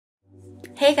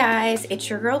Hey guys, it's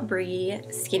your girl Bree,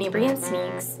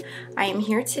 Skinnybreinsneaks. I am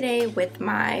here today with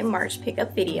my March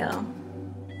pickup video.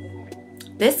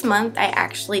 This month I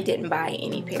actually didn't buy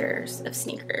any pairs of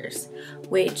sneakers,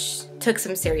 which took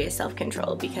some serious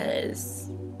self-control because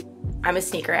I'm a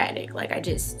sneaker addict. Like, I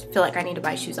just feel like I need to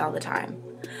buy shoes all the time.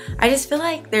 I just feel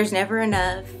like there's never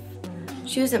enough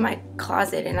shoes in my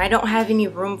closet and I don't have any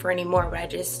room for any more, but I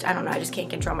don't know, I just can't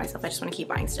control myself. I just want to keep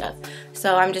buying stuff.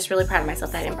 So I'm just really proud of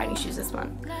myself that I didn't buy any shoes this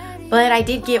month. But I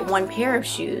did get one pair of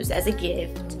shoes as a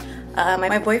gift.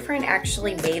 My boyfriend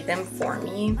actually made them for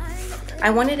me.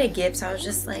 I wanted a gift, so I was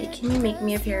just like, can you make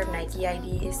me a pair of Nike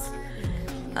IDs?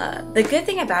 The good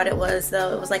thing about it was,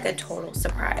 though, it was like a total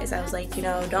surprise. I was like, you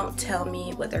know, don't tell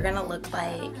me what they're gonna look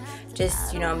like.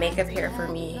 Just, you know, make a pair for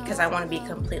me because I want to be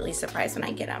completely surprised when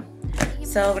I get them.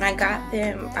 So when I got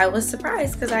them, I was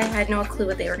surprised because I had no clue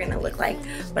what they were gonna look like,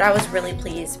 but I was really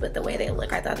pleased with the way they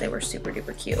look. I thought they were super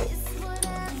duper cute.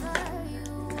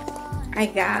 I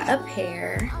got a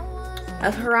pair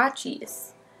of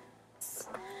Huaraches.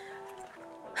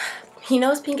 He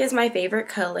knows pink is my favorite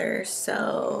color,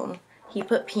 so he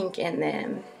put pink in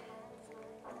them,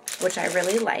 which I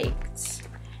really liked.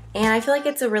 And I feel like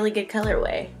it's a really good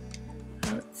colorway.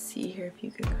 Let's see here if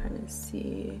you can kind of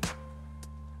see.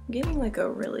 I'm getting like a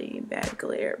really bad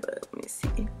glare, but let me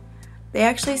see. They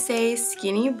actually say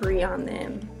Skinnybreinsneaks on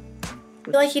them. I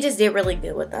feel like he just did really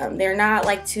good with them. They're not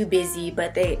like too busy,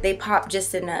 but they pop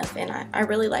just enough, and I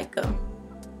really like them.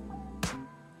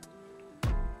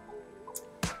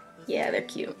 Yeah, they're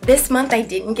cute. This month I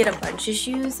didn't get a bunch of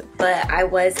shoes, but I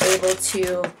was able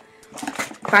to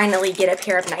finally get a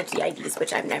pair of Nike IDs,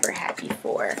 which I've never had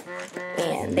before.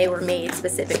 And they were made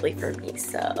specifically for me,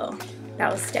 so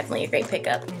that was definitely a great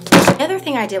pickup. The other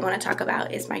thing I did want to talk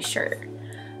about is my shirt.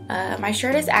 My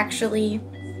shirt is actually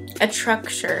a truck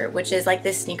shirt, which is like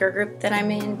this sneaker group that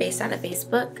I'm in based out of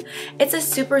Facebook. It's a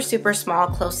super small,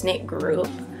 close-knit group,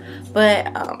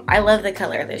 but I love the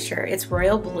color of this shirt. It's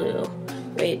royal blue,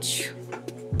 which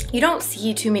you don't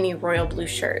see too many royal blue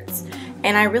shirts,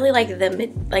 and I really like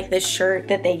the shirt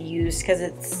that they used because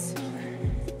it's,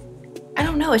 I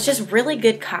don't know, it's just really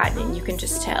good cotton, you can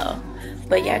just tell.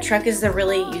 But yeah, truck is a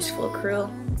really useful crew,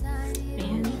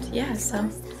 and yeah, so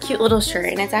cute little shirt,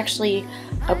 and it's actually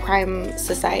a Prime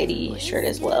Society shirt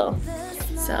as well.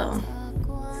 So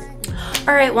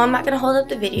alright, well, I'm not going to hold up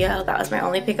the video. That was my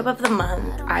only pickup of the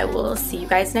month. I will see you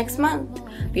guys next month.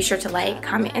 Be sure to like,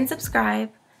 comment, and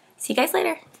subscribe. See you guys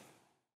later.